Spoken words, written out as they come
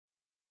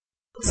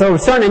So we're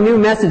starting a new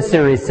message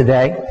series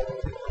today.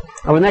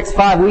 Over the next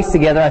 5 weeks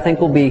together, I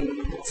think we'll be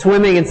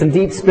swimming in some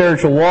deep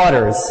spiritual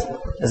waters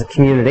as a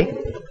community.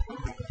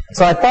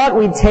 So I thought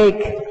we'd take,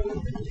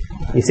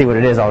 you see what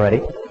it is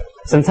already,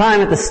 some time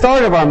at the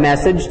start of our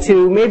message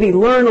to maybe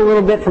learn a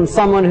little bit from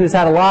someone who's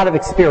had a lot of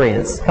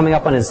experience, coming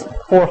up on his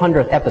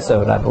 400th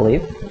episode, I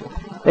believe.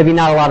 Maybe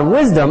not a lot of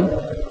wisdom,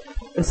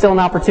 but still an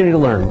opportunity to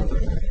learn.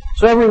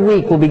 So every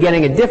week we'll be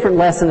getting a different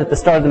lesson at the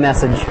start of the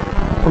message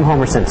from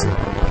Homer Simpson.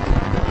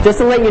 Just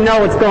to let you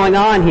know what's going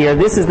on here,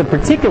 this is the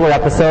particular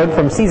episode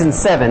from season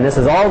 7. This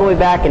is all the way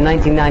back in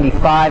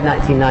 1995,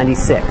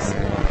 1996.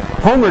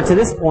 Homer, to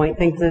this point,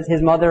 thinks that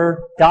his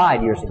mother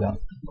died years ago.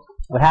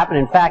 What happened,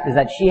 in fact, is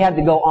that she had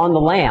to go on the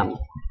lam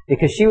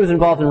because she was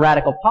involved in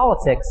radical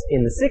politics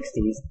in the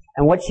 60s,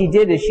 and what she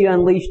did is she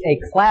unleashed a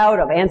cloud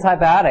of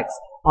antibiotics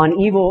on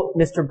evil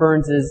Mr.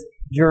 Burns'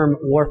 germ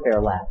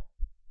warfare lab.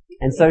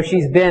 And so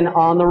she's been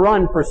on the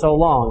run for so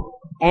long,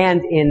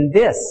 and in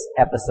this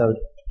episode,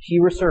 she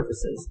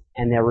resurfaces,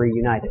 and they're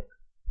reunited.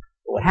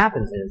 But what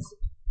happens is,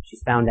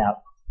 she's found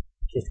out.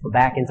 She has to go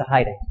back into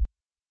hiding.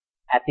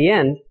 At the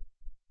end,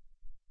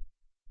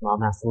 Mom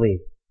has to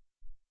leave.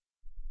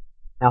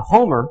 Now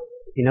Homer,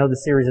 if you know the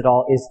series at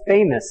all, is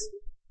famous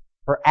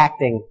for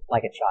acting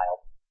like a child.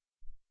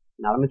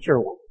 Not a mature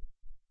one.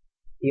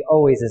 He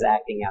always is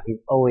acting out.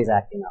 He's always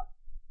acting up.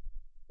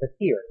 But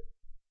here,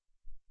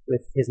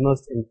 with his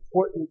most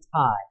important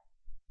tie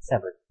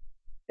severed,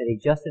 that he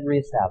just had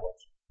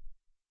reestablished,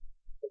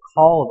 the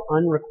call of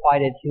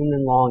unrequited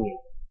human longing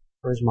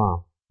for his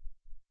mom,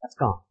 that's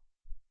gone.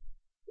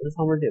 What does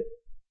Homer do?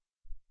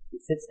 He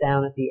sits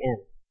down at the end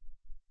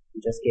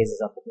and just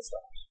gazes up at the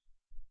stars.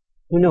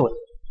 Who knew it?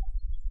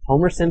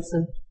 Homer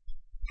Simpson,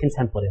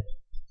 contemplative.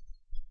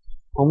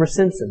 Homer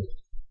Simpson,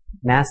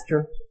 master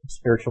of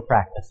spiritual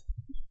practice.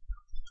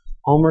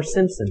 Homer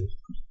Simpson,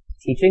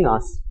 teaching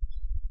us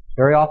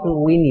very often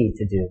what we need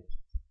to do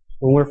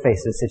when we're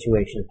faced with a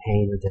situation of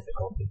pain or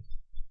difficulty.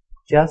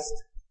 Just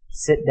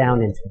sit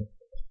down into it.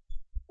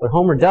 What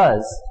Homer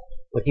does,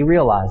 what he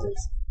realizes,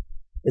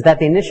 is that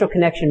the initial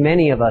connection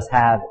many of us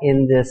have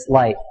in this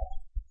life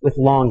with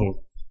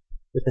longing,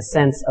 with the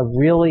sense of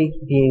really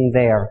being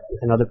there with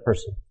another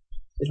person,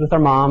 is with our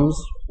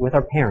moms, with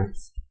our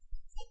parents.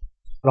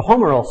 But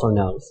Homer also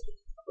knows,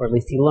 or at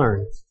least he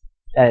learns,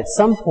 that at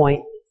some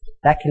point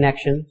that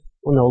connection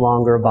will no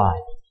longer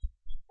abide.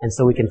 And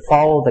so we can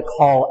follow the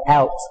call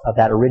out of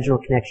that original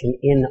connection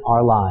in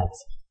our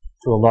lives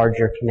to a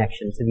larger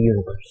connection to the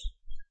universe,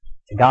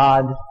 to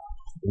God,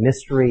 to the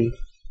mystery, to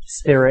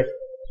spirit,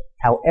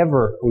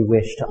 however we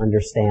wish to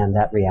understand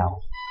that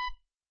reality.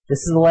 This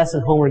is the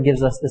lesson Homer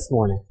gives us this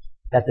morning,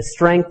 that the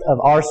strength of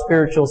our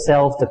spiritual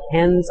selves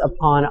depends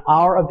upon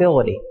our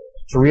ability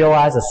to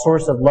realize a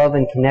source of love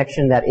and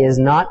connection that is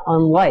not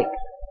unlike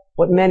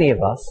what many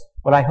of us,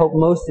 what I hope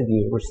most of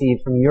you,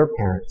 received from your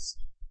parents,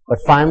 but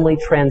finally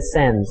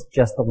transcends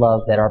just the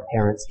love that our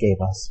parents gave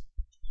us.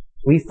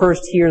 We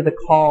first hear the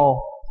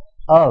call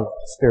of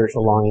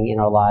spiritual longing in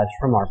our lives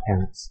from our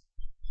parents.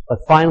 But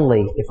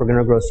finally, if we're going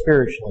to grow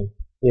spiritually,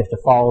 we have to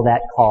follow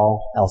that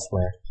call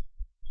elsewhere.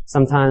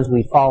 Sometimes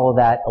we follow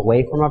that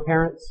away from our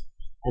parents,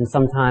 and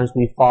sometimes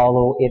we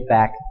follow it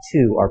back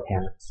to our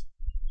parents.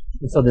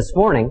 And so this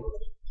morning,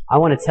 I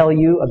want to tell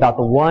you about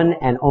the one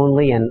and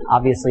only and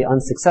obviously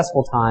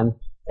unsuccessful time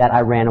that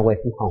I ran away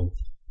from home.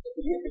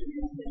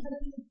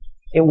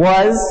 It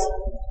was,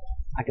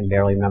 I can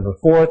barely remember,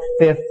 4th,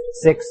 5th,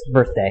 6th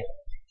birthday.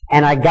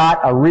 And I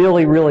got a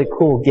really, really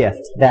cool gift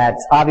that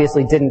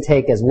obviously didn't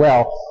take as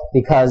well,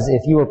 because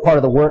if you were part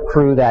of the work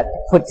crew that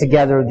put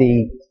together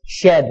the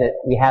shed that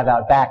we have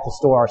out back to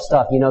store our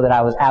stuff, you know that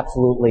I was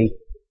absolutely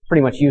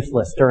pretty much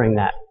useless during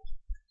that.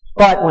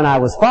 But when I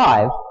was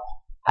 5,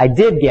 I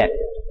did get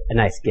a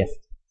nice gift.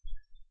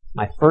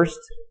 My first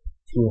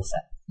tool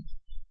set.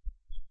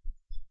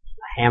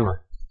 A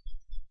hammer.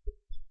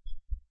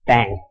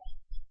 Bang.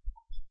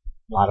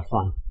 A lot of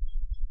fun.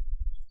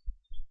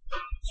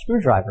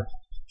 Screwdriver.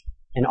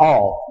 An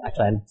awl.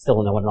 Actually, I still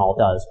don't know what an awl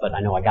does, but I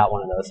know I got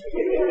one of those.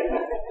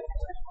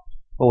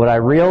 But what I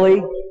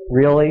really,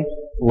 really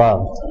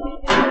loved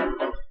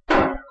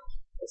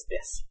was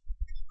this.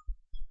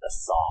 The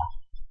saw.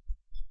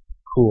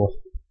 Cool.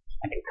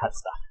 I can cut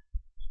stuff.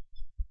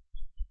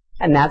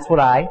 And that's what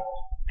I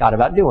got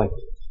about doing.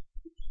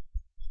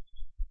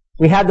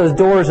 We had those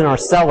doors in our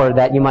cellar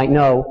that you might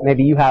know,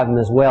 maybe you have them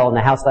as well, in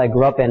the house that I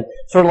grew up in,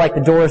 sort of like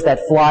the doors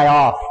that fly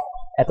off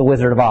at the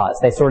Wizard of Oz.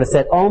 They sort of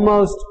sit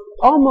almost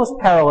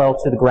parallel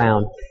to the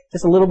ground,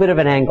 just a little bit of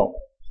an angle.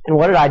 And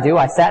what did I do?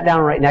 I sat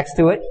down right next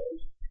to it,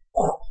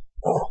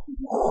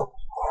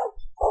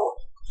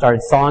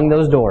 started sawing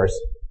those doors.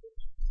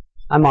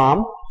 My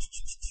mom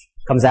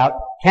comes out,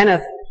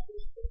 Kenneth,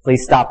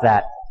 please stop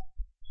that.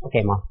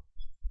 Okay, Mom.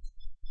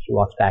 She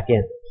walks back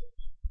in.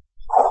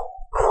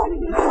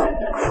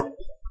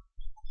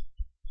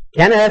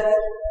 Kenneth,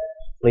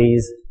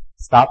 please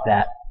stop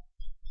that.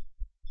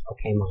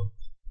 Okay, Mom.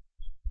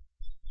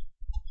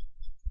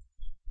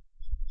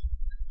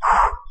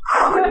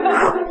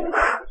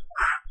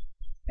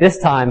 This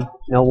time,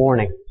 no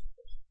warning.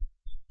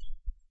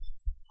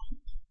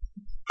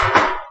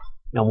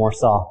 No more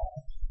Saul.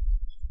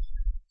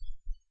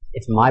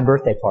 It's my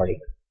birthday party,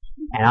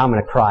 and I'm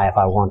going to cry if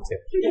I want to.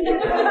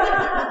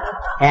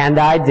 And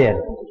I did.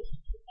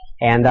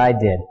 And I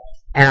did.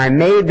 And I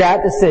made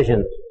that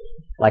decision,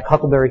 like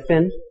Huckleberry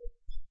Finn,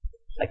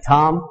 like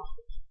Tom,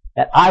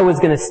 that I was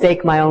going to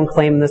stake my own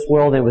claim in this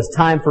world, and it was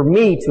time for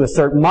me to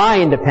assert my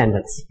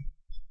independence.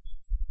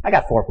 I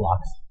got 4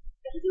 blocks.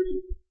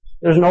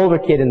 There's an older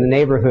kid in the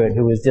neighborhood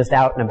who was just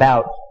out and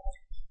about,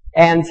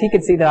 and he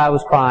could see that I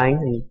was crying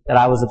and that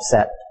I was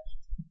upset.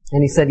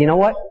 And he said, "You know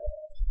what?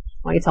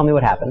 Why don't you tell me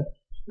what happened?"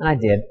 And I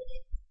did.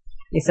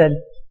 He said,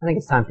 "I think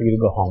it's time for you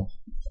to go home."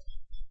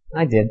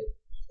 And I did.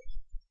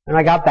 And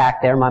I got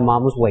back there, my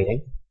mom was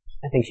waiting.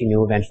 I think she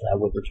knew eventually I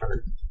would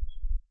return.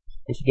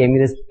 And she gave me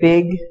this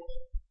big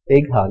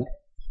hug.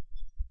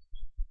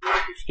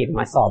 She gave me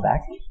my saw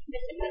back.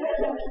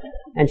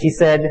 And she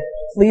said,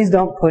 "Please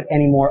don't put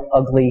any more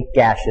ugly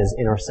gashes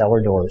in our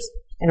cellar doors,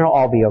 and it'll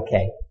all be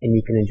okay, and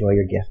you can enjoy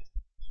your gift."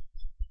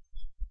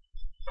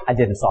 I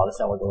didn't saw the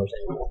cellar doors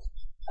anymore.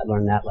 I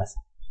learned that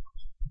lesson.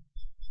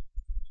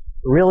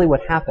 Really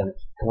what happened,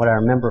 and what I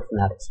remember from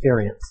that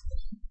experience,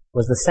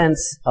 was the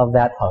sense of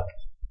that hug.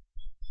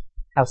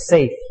 How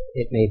safe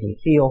it made me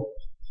feel,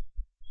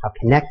 how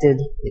connected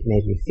it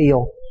made me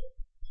feel,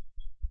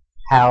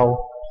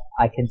 how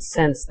I could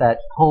sense that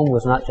home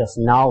was not just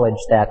knowledge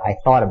that I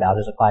thought about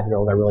as a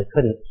 5-year-old, I really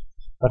couldn't,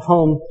 but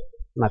home,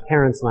 my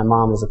parents and my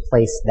mom, was a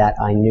place that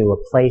I knew,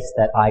 a place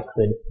that I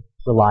could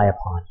rely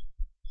upon.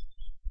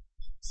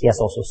 So yes,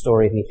 also a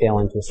story of me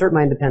failing to assert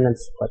my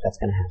independence, but that's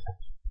going to happen.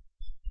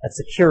 That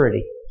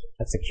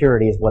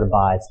security is what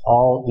abides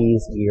all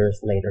these years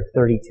later,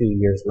 32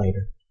 years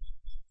later.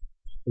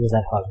 It was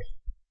that hug.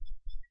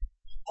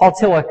 Paul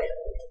Tillich,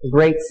 the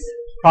great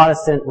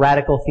Protestant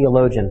radical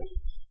theologian,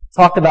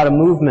 talked about a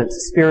movement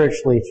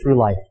spiritually through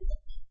life.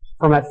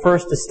 From at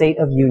first a state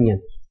of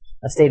union,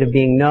 a state of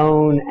being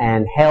known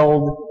and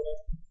held.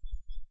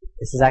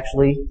 This is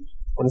actually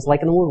what it's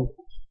like in the womb.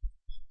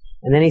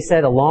 And then he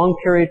said a long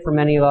period for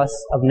many of us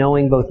of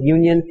knowing both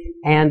union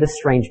and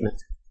estrangement,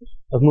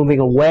 of moving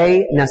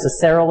away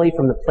necessarily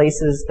from the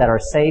places that are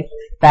safe,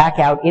 back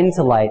out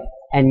into life,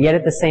 and yet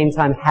at the same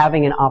time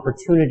having an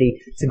opportunity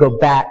to go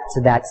back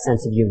to that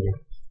sense of union.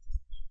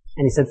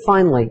 And he said,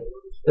 finally,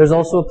 there's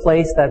also a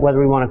place that, whether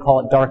we want to call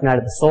it dark night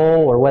of the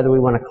soul, or whether we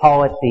want to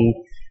call it the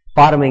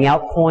bottoming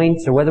out point,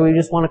 or whether we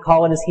just want to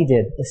call it as he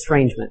did,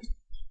 estrangement.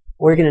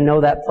 We're going to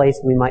know that place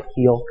we might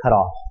feel cut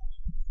off.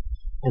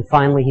 And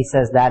finally, he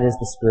says that is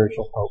the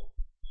spiritual hope.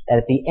 That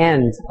at the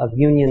end of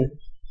union,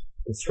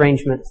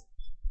 estrangement,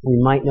 we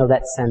might know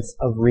that sense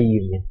of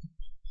reunion.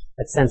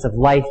 That sense of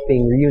life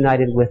being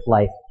reunited with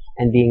life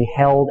and being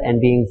held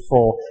and being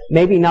full.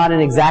 Maybe not in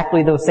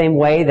exactly the same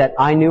way that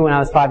I knew when I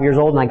was 5 years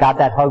old and I got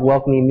that hug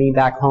welcoming me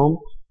back home,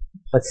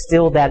 but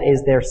still that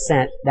is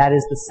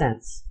the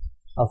sense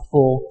of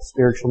full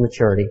spiritual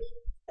maturity.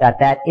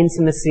 That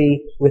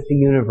intimacy with the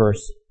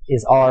universe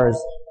is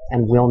ours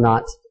and will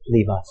not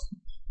leave us.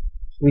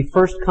 We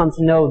first come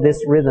to know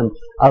this rhythm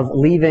of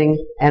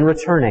leaving and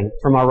returning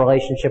from our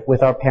relationship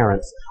with our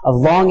parents, of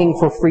longing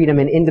for freedom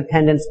and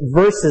independence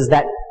versus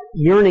that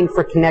yearning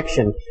for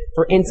connection,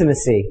 for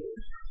intimacy.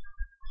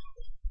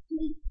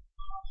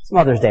 It's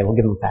Mother's Day, we'll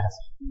give them a pass.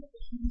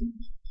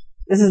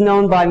 This is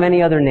known by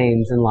many other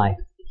names in life.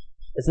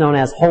 It's known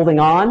as holding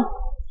on,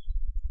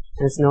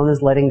 and it's known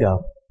as letting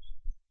go.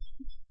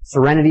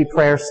 Serenity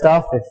prayer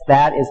stuff, if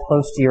that is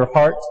close to your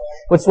heart.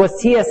 What's what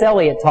T.S.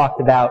 Eliot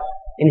talked about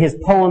in his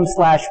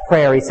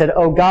poem/prayer. He said,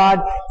 "Oh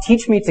God,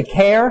 teach me to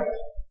care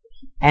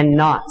and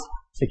not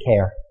to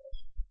care.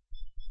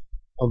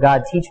 Oh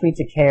God, teach me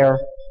to care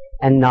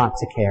and not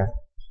to care."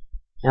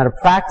 Now, to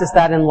practice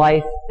that in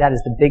life, that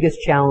is the biggest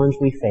challenge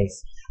we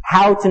face.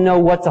 How to know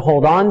what to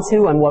hold on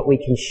to and what we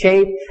can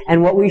shape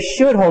and what we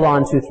should hold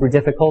on to through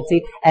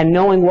difficulty, and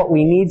knowing what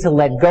we need to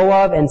let go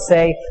of and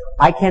say,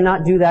 I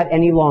cannot do that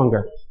any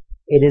longer.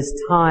 It is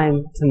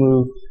time to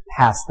move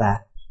past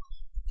that.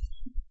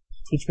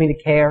 Teach me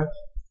to care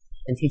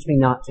and teach me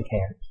not to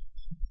care.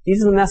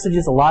 These are the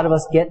messages a lot of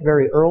us get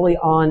very early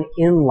on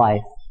in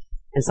life.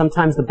 And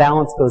sometimes the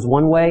balance goes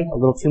one way, a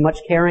little too much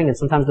caring, and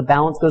sometimes the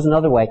balance goes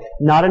another way,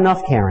 not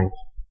enough caring.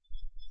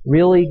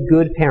 Really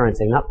good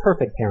parenting, not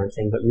perfect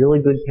parenting, but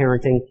really good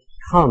parenting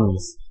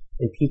comes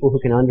in people who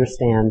can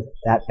understand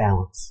that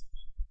balance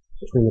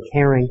between the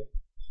caring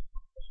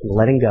and the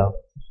letting go,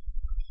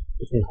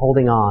 between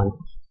holding on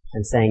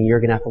and saying, you're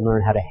going to have to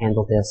learn how to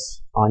handle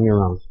this on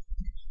your own.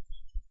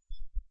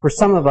 For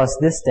some of us,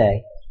 this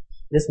day,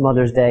 this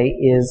Mother's Day,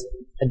 is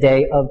a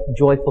day of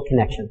joyful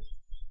connection.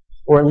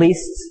 Or at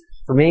least,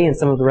 for me and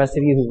some of the rest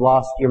of you who've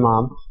lost your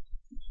mom,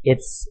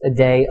 it's a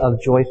day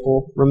of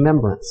joyful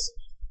remembrance.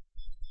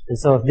 And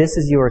so if this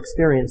is your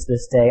experience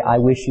this day, I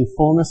wish you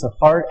fullness of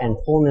heart and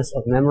fullness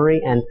of memory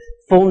and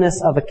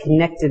fullness of a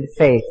connected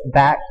faith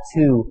back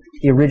to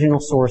the original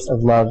source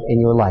of love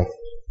in your life.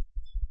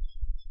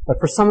 But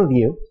for some of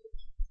you,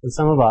 and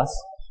some of us,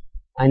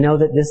 I know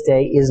that this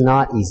day is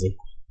not easy.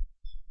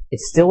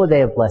 It's still a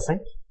day of blessing,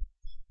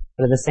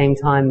 but at the same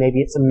time,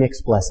 maybe it's a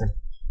mixed blessing.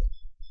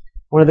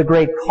 One of the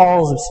great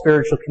calls of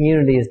spiritual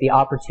community is the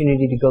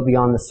opportunity to go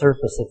beyond the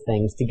surface of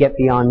things, to get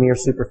beyond mere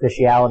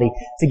superficiality,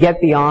 to get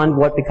beyond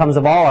what becomes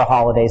of all our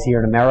holidays here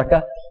in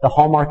America, the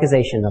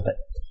hallmarkization of it.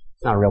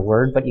 It's not a real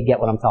word, but you get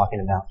what I'm talking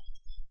about.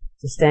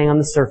 To staying on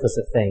the surface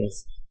of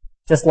things.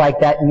 Just like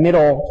that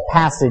middle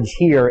passage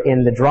here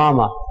in the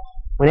drama,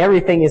 when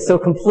everything is so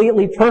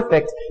completely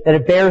perfect that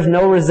it bears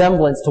no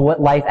resemblance to what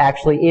life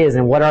actually is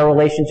and what our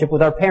relationship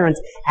with our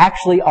parents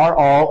actually are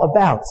all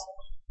about.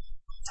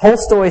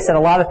 Tolstoy said a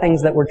lot of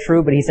things that were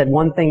true, but he said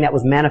one thing that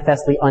was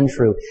manifestly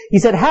untrue. He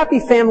said, happy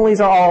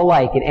families are all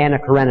alike in Anna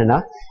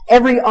Karenina.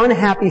 Every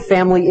unhappy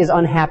family is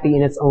unhappy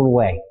in its own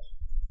way.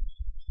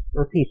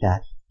 Repeat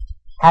that.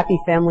 Happy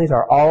families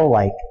are all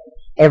alike.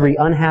 Every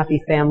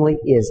unhappy family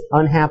is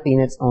unhappy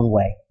in its own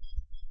way.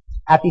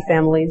 Happy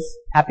families,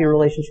 happy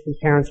relationships with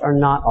parents are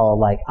not all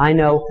alike. I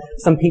know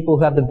some people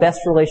who have the best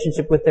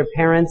relationship with their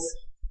parents,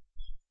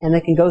 and they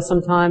can go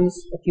sometimes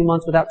a few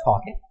months without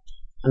talking.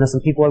 I know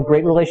some people have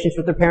great relationships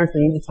with their parents, they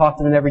need to talk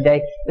to them every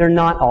day. They're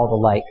not all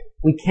alike.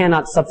 We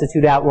cannot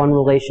substitute out one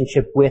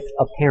relationship with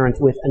a parent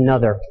with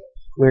another.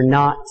 We're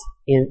not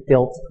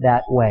built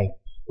that way.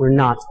 We're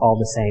not all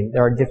the same.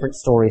 There are different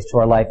stories to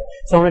our life.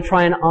 So I want to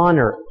try and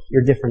honor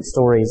your different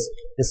stories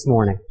this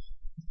morning.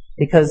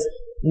 Because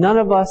none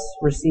of us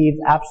received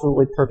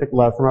absolutely perfect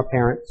love from our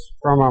parents,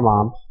 from our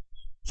mom,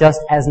 just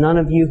as none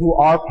of you who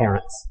are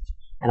parents,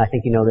 and I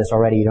think you know this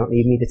already, you don't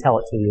need me to tell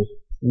it to you,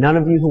 none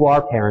of you who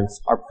are parents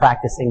are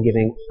practicing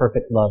giving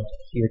perfect love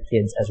to your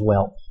kids as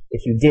well.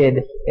 If you did,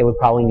 they would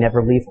probably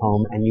never leave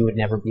home and you would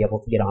never be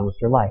able to get on with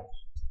your life.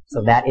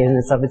 So that in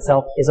and of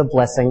itself is a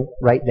blessing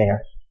right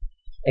there.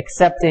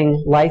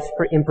 Accepting life's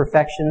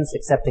imperfections,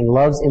 accepting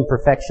love's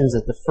imperfections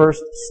is the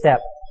first step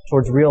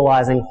towards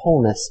realizing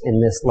wholeness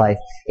in this life.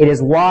 It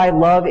is why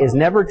love is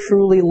never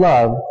truly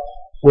love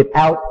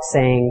without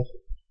saying,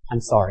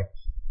 I'm sorry.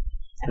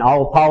 And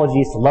all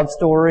apologies to Love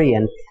Story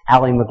and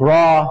Ally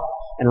McGraw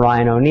and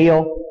Ryan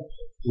O'Neal.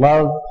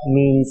 Love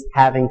means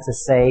having to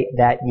say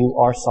that you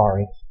are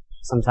sorry,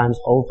 sometimes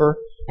over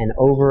and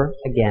over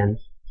again,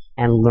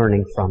 and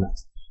learning from it.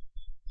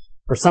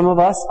 For some of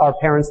us, our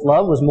parents'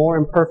 love was more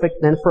imperfect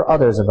than for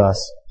others of us.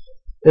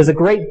 There's a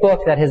great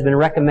book that has been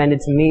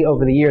recommended to me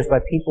over the years by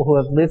people who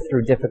have lived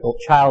through difficult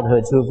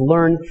childhoods, who have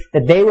learned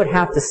that they would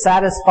have to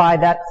satisfy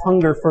that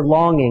hunger for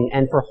longing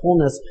and for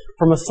wholeness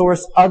from a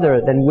source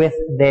other than with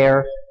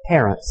their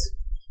parents.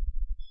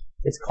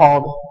 It's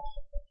called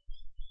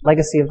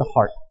Legacy of the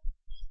Heart.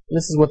 And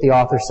this is what the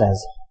author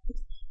says.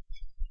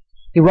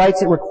 He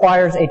writes, it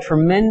requires a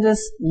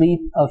tremendous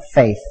leap of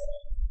faith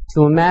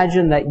to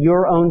imagine that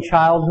your own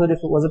childhood, if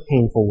it was a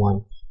painful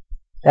one,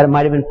 that it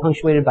might have been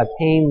punctuated by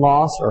pain,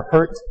 loss, or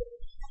hurt,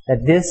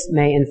 that this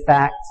may in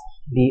fact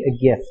be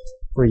a gift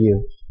for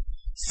you.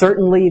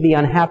 Certainly the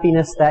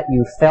unhappiness that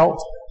you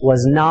felt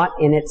was not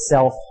in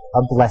itself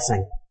a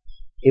blessing.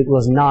 It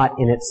was not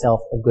in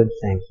itself a good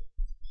thing.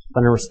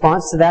 But in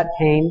response to that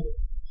pain,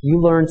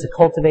 you learned to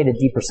cultivate a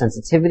deeper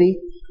sensitivity,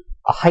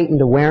 a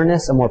heightened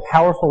awareness, a more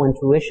powerful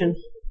intuition,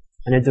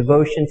 and a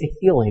devotion to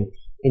healing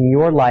in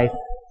your life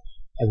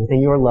and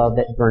within your love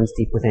that burns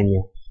deep within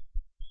you.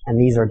 And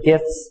these are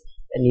gifts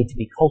that need to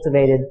be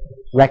cultivated,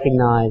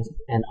 recognized,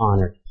 and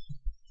honored.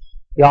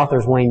 The author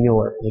is Wayne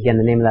Mueller. And again,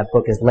 the name of that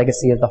book is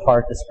Legacy of the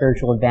Heart, The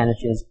Spiritual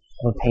Advantages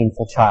of a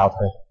Painful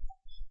Childhood.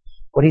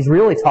 What he's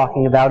really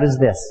talking about is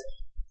this.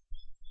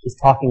 He's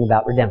talking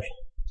about redemption.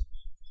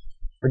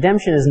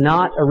 Redemption is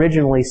not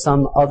originally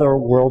some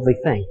otherworldly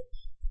thing.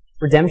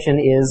 Redemption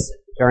is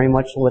very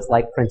much what's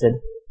like printed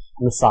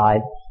on the side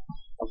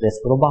of this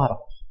little bottle.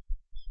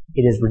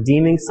 It is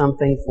redeeming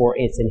something for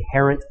its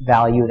inherent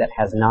value that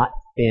has not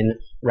been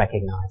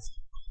recognized.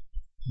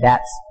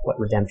 That's what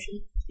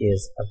redemption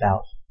is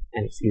about.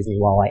 And excuse me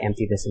while I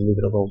empty this and move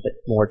it a little bit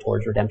more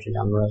towards redemption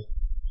down the road.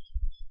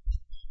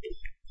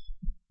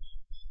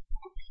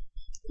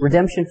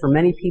 Redemption for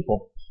many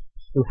people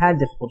who had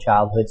difficult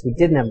childhoods, who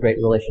didn't have great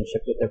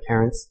relationship with their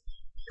parents,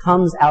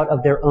 comes out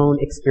of their own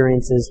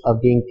experiences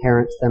of being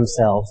parents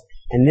themselves.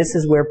 And this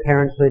is where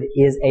parenthood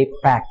is a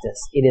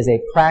practice. It is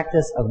a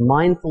practice of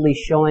mindfully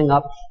showing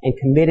up and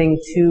committing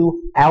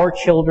to our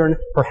children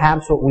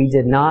perhaps what we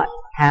did not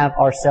have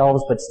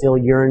ourselves but still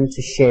yearn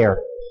to share.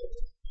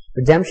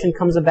 Redemption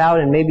comes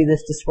about, and maybe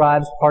this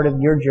describes part of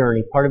your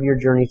journey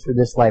through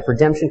this life.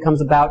 Redemption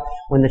comes about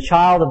when the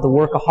child of the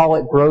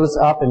workaholic grows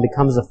up and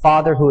becomes a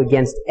father who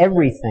against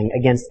everything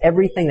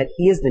that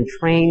he has been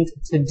trained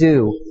to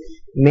do,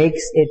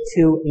 makes it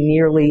to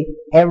nearly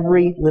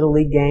every Little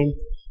League game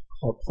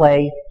or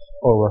play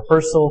or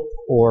rehearsal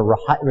or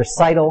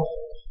recital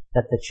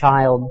that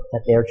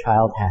their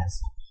child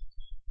has.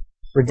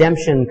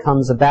 Redemption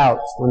comes about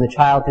when the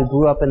child who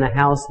grew up in the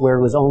house where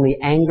it was only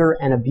anger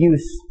and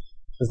abuse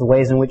was the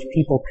ways in which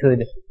people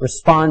could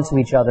respond to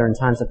each other in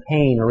times of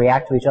pain or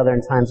react to each other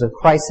in times of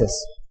crisis.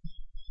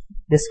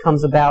 This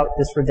comes about,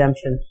 this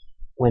redemption,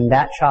 when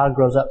that child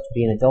grows up to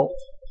be an adult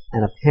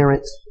and a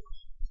parent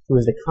who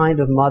is the kind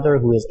of mother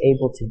who is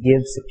able to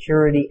give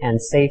security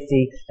and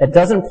safety that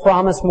doesn't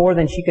promise more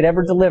than she could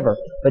ever deliver,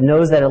 but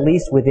knows that at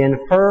least within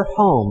her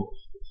home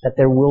that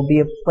there will be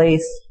a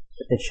place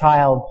that the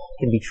child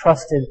can be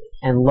trusted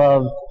and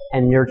loved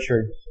and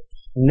nurtured,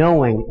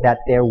 knowing that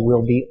there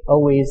will be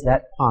always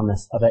that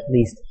promise of at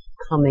least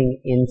coming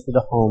into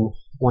the home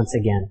once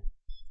again.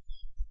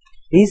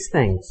 These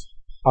things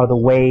are the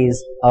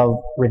ways of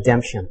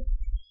redemption.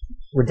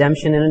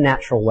 Redemption in a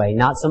natural way,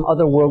 not some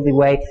otherworldly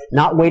way,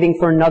 not waiting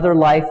for another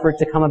life for it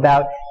to come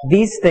about.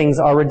 These things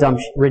are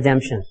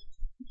redemption.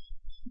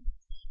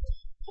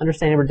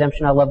 Understanding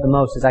redemption I love the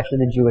most is actually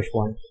the Jewish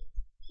one.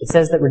 It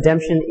says that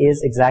redemption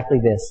is exactly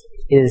this.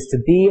 It is to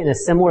be in a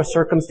similar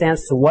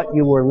circumstance to what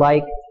you were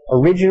like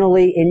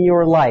originally in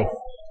your life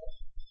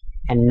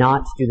and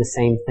not do the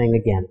same thing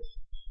again.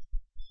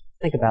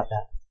 Think about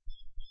that.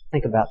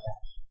 Think about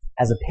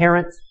that. As a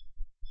parent,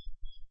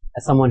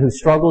 as someone who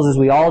struggles, as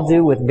we all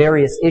do, with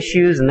various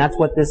issues, and that's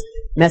what this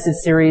message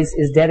series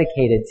is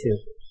dedicated to.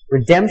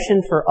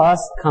 Redemption for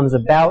us comes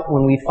about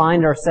when we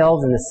find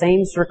ourselves in the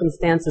same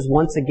circumstances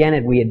once again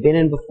as we had been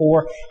in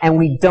before, and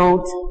we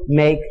don't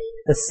make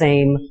the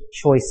same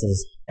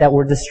choices that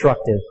were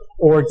destructive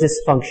or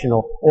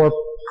dysfunctional or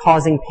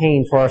causing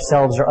pain for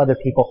ourselves or other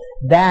people.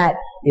 That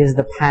is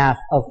the path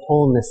of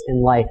wholeness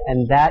in life,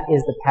 and that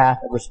is the path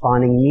of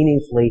responding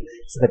meaningfully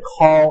to the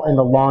call and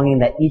the longing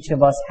that each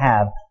of us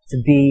have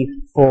to be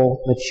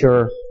full,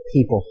 mature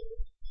people.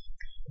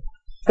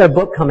 I've got a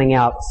book coming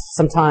out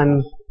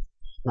sometime,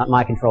 not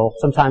my control,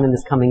 sometime in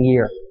this coming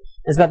year.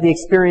 It's about the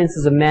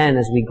experiences of men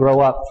as we grow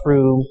up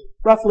through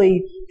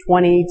roughly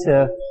 20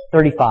 to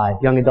 35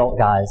 young adult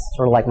guys,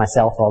 sort of like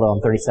myself, although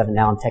I'm 37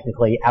 now. I'm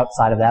technically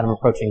outside of that. I'm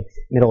approaching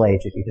middle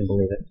age, if you can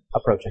believe it.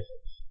 Approaching.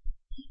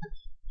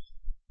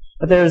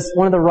 But there's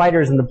one of the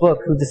writers in the book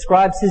who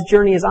describes his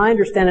journey, as I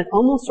understand it,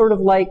 almost sort of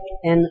like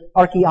an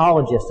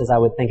archaeologist, as I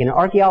would think. An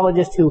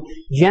archaeologist who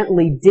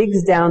gently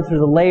digs down through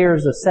the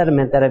layers of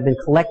sediment that have been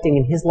collecting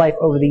in his life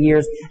over the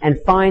years and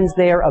finds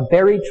there a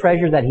buried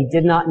treasure that he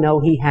did not know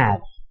he had.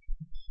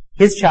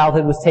 His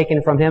childhood was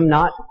taken from him,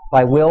 not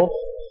by will,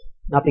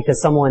 not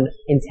because someone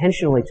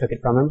intentionally took it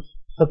from him,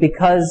 but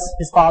because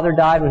his father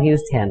died when he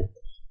was 10.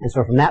 And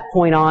so from that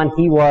point on,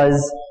 he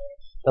was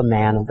the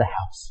man of the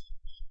house.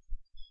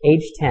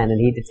 Age 10, and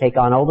he had to take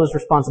on all those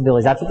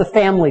responsibilities. That's what the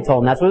family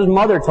told him. That's what his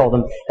mother told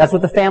him. That's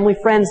what the family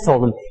friends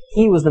told him.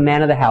 He was the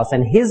man of the house.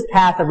 And his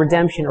path of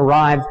redemption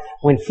arrived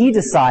when he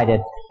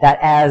decided that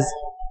as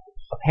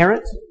a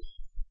parent,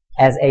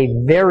 as a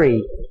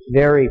very,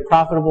 very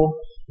profitable,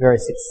 very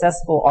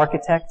successful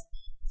architect,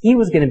 he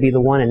was going to be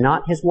the one and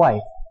not his wife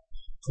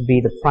to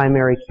be the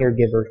primary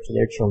caregiver to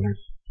their children.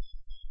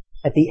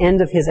 At the end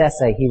of his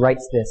essay, he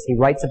writes this. He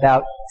writes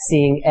about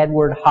seeing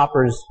Edward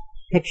Hopper's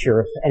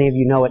picture, if any of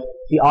you know it,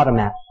 the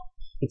automat.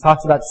 He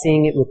talks about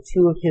seeing it with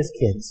two of his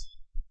kids.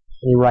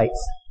 And he writes,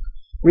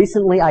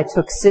 "Recently I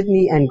took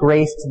Sydney and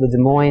Grace to the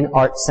Des Moines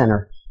Art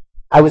Center.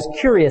 I was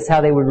curious how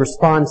they would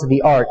respond to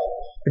the art,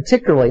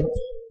 particularly,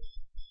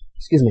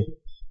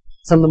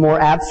 some of the more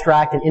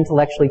abstract and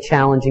intellectually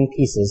challenging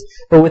pieces.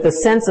 But with a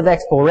sense of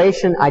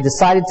exploration, I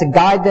decided to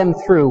guide them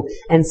through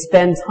and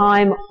spend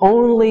time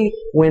only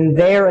when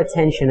their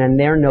attention and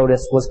their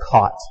notice was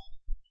caught.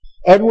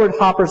 Edward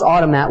Hopper's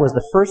automat was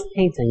the first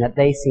painting that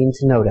they seemed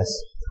to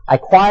notice. I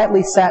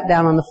quietly sat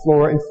down on the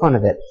floor in front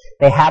of it.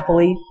 They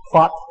happily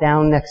plopped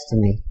down next to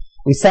me.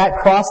 We sat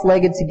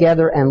cross-legged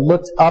together and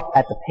looked up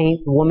at the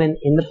woman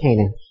in the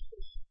painting.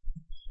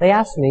 They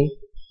asked me,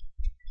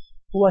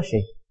 who was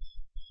she?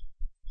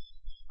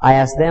 I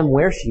asked them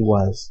where she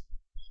was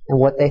and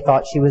what they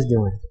thought she was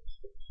doing.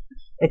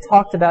 They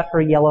talked about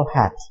her yellow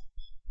hat.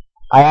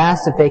 I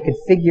asked if they could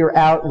figure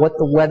out what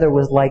the weather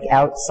was like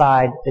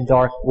outside the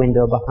dark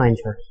window behind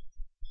her.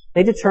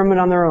 They determined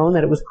on their own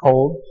that it was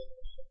cold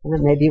and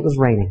that maybe it was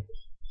raining.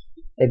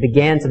 They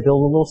began to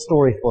build a little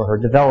story for her,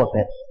 develop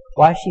it,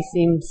 why she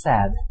seemed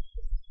sad,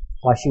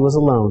 why she was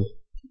alone,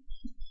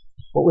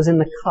 what was in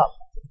the cup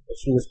that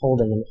she was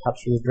holding and the cup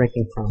she was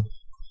drinking from,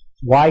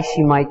 why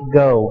she might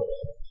go,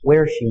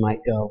 where she might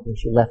go when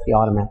she left the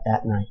automat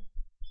that night.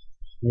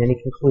 And then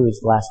he concludes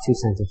the last two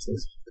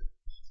sentences.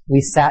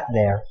 We sat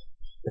there,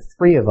 the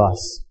three of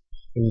us,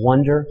 in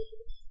wonder,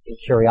 in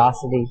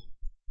curiosity,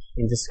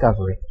 in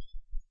discovery.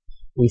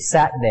 We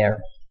sat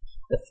there,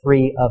 the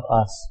three of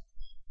us,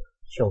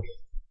 children.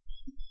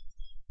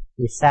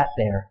 We sat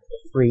there,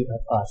 the three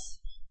of us,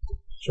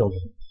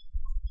 children.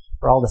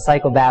 For all the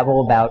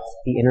psychobabble about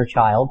the inner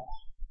child,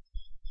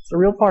 it's a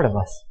real part of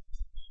us.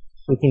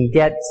 We can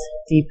get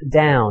deep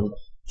down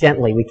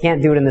gently. We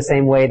can't do it in the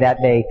same way that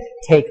they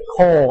take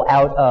coal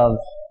out of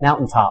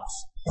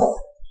mountaintops.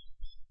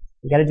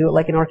 We've got to do it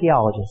like an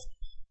archaeologist.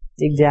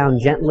 Dig down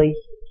gently,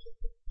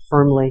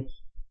 firmly,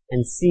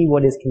 and see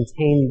what is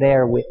contained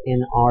there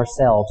within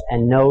ourselves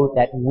and know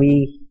that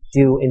we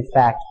do in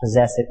fact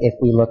possess it if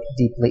we look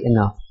deeply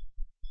enough.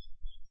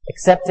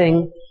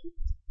 Accepting,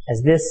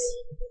 as this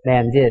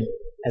man did,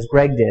 as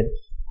Greg did,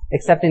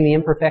 accepting the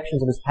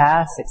imperfections of his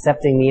past,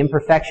 accepting the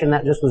imperfection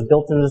that just was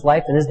built into his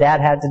life, and his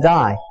dad had to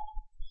die.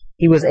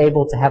 He was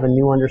able to have a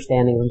new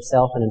understanding of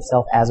himself and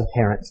himself as a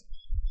parent.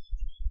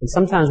 And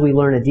sometimes we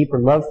learn a deeper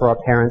love for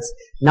our parents,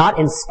 not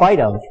in spite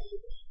of,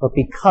 but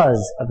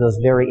because of those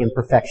very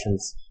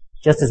imperfections.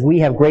 Just as we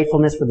have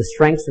gratefulness for the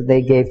strengths that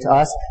they gave to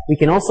us, we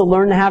can also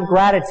learn to have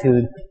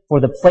gratitude for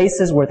the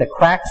places where the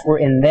cracks were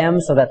in them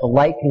so that the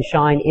light can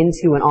shine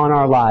into and on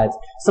our lives.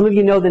 Some of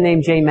you know the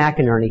name Jay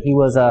McInerney. He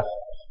was a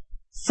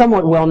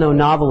somewhat well-known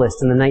novelist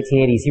in the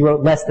 1980s. He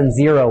wrote Less Than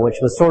Zero, which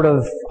was sort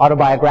of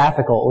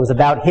autobiographical. It was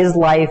about his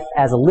life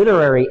as a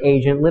literary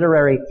agent,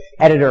 literary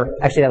editor.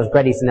 Actually, that was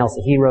Bret Easton Ellis.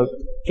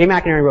 Jay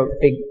McInerney wrote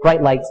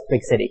Bright Lights,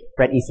 Big City.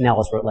 Bret Easton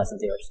Ellis wrote Less Than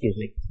Zero. Excuse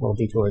me. A little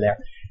detour there.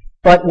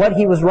 But what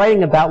he was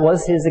writing about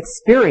was his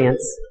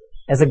experience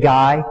as a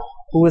guy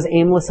who was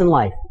aimless in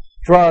life.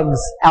 Drugs,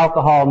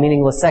 alcohol,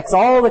 meaningless sex,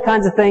 all the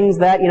kinds of things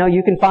that,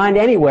 you can find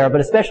anywhere,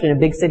 but especially in a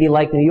big city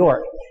like New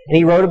York. And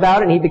he wrote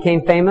about it and he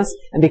became famous.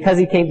 And because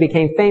he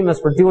became famous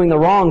for doing the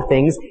wrong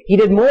things, he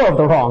did more of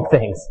the wrong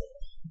things.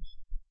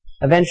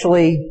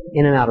 Eventually,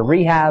 in and out of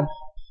rehab,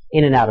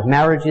 in and out of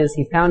marriages,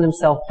 he found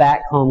himself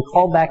back home,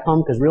 called back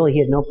home because really he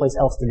had no place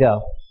else to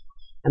go.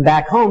 And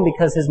back home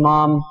because his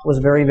mom was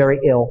very, very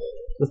ill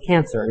with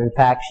cancer. And in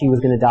fact, she was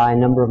going to die a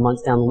number of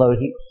months down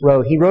the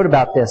road. He wrote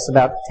about this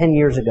about 10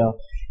 years ago.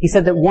 He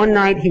said that one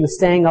night he was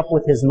staying up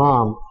with his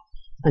mom,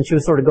 and she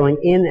was sort of going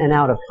in and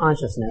out of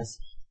consciousness.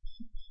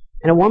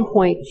 And at one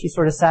point, she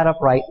sort of sat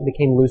upright and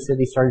became lucid.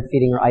 He started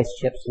feeding her ice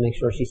chips to make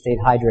sure she stayed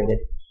hydrated.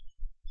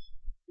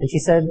 And she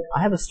said,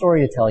 I have a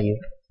story to tell you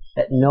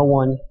that no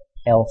one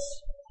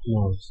else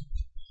knows.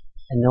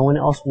 And no one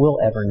else will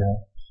ever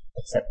know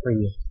except for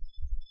you.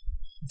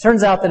 It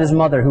turns out that his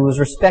mother, who was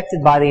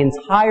respected by the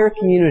entire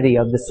community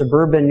of the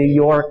suburban New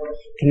York,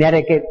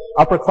 Connecticut,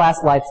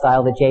 upper-class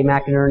lifestyle that Jay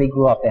McInerney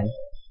grew up in,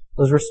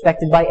 was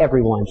respected by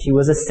everyone. She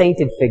was a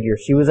sainted figure.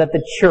 She was at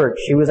the church.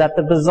 She was at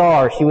the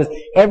bazaar. She was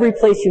every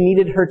place you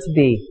needed her to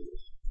be.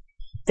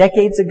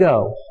 Decades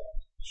ago,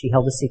 she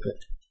held a secret.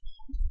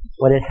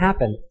 What had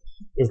happened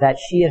is that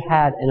she had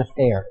had an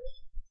affair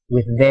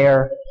with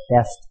their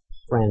best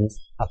friend's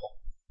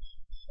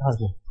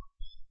husband.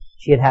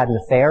 She had had an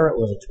affair. It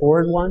was a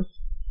torrid one.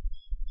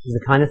 It was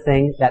the kind of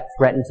thing that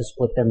threatened to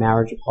split their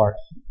marriage apart.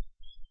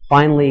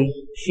 Finally,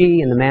 she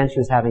and the man she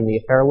was having the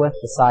affair with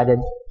decided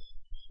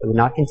they would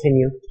not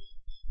continue.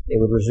 They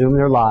would resume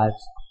their lives.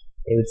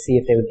 They would see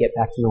if they would get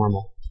back to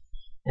normal.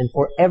 And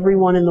for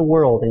everyone in the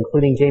world,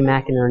 including Jay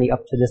McInerney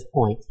up to this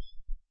point,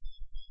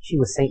 she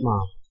was Saint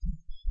Mom.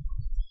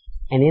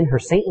 And in her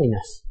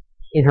saintliness,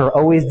 in her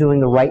always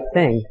doing the right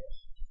thing,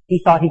 he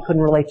thought he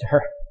couldn't relate to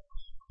her.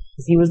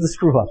 Because he was the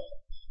screw-up.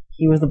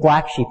 He was the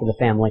black sheep of the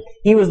family.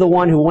 He was the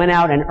one who went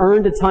out and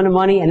earned a ton of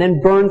money and then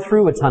burned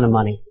through a ton of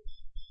money.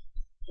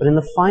 But in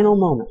the final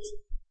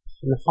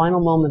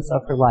moments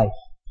of her life,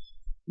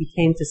 he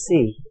came to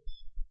see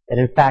that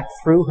in fact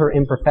through her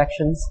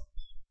imperfections,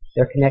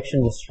 their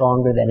connection was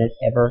stronger than it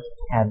ever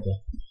had been.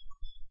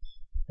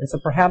 And so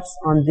perhaps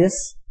on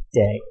this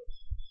day,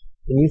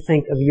 when you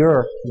think of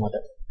your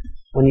mother,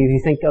 when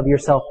you think of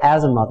yourself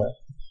as a mother,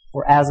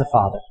 or as a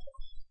father,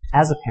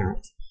 as a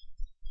parent,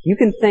 you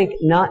can think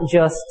not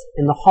just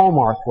in the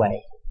Hallmark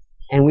way,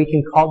 and we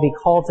can be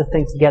called to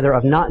think together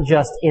of not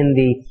just in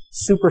the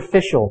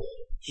superficial,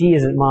 gee,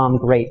 isn't mom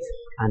great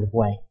kind of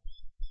way,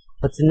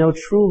 but to know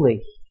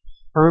truly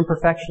her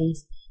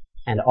imperfections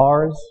and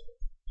ours,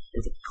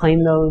 and to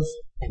claim those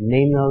and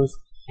name those,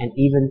 and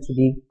even to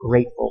be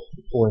grateful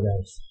for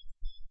those.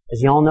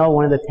 As you all know,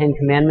 one of the 10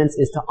 Commandments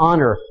is to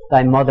honor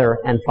thy mother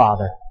and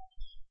father.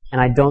 And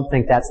I don't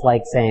think that's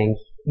like saying,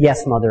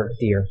 yes, mother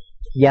dear,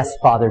 yes,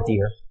 father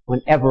dear,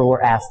 whenever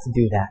we're asked to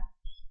do that.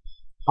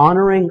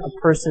 Honoring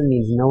a person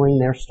means knowing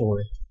their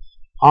story.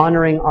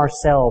 Honoring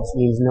ourselves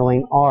means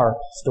knowing our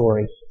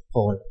story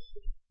fully.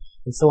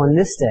 And so on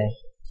this day,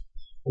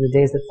 and the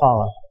days that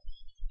follow,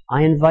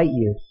 I invite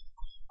you,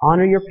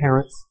 honor your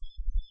parents,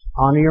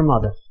 honor your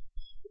mother,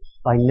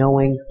 by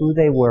knowing who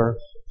they were,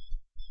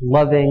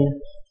 loving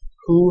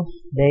who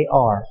they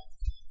are,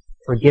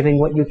 forgiving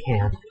what you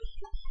can,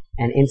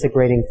 and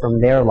integrating from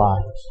their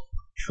lives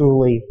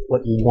truly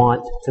what you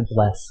want to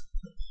bless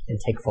and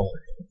take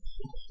forward.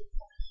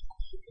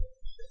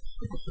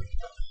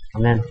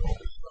 Amen.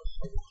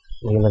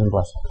 May you live in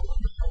blessing.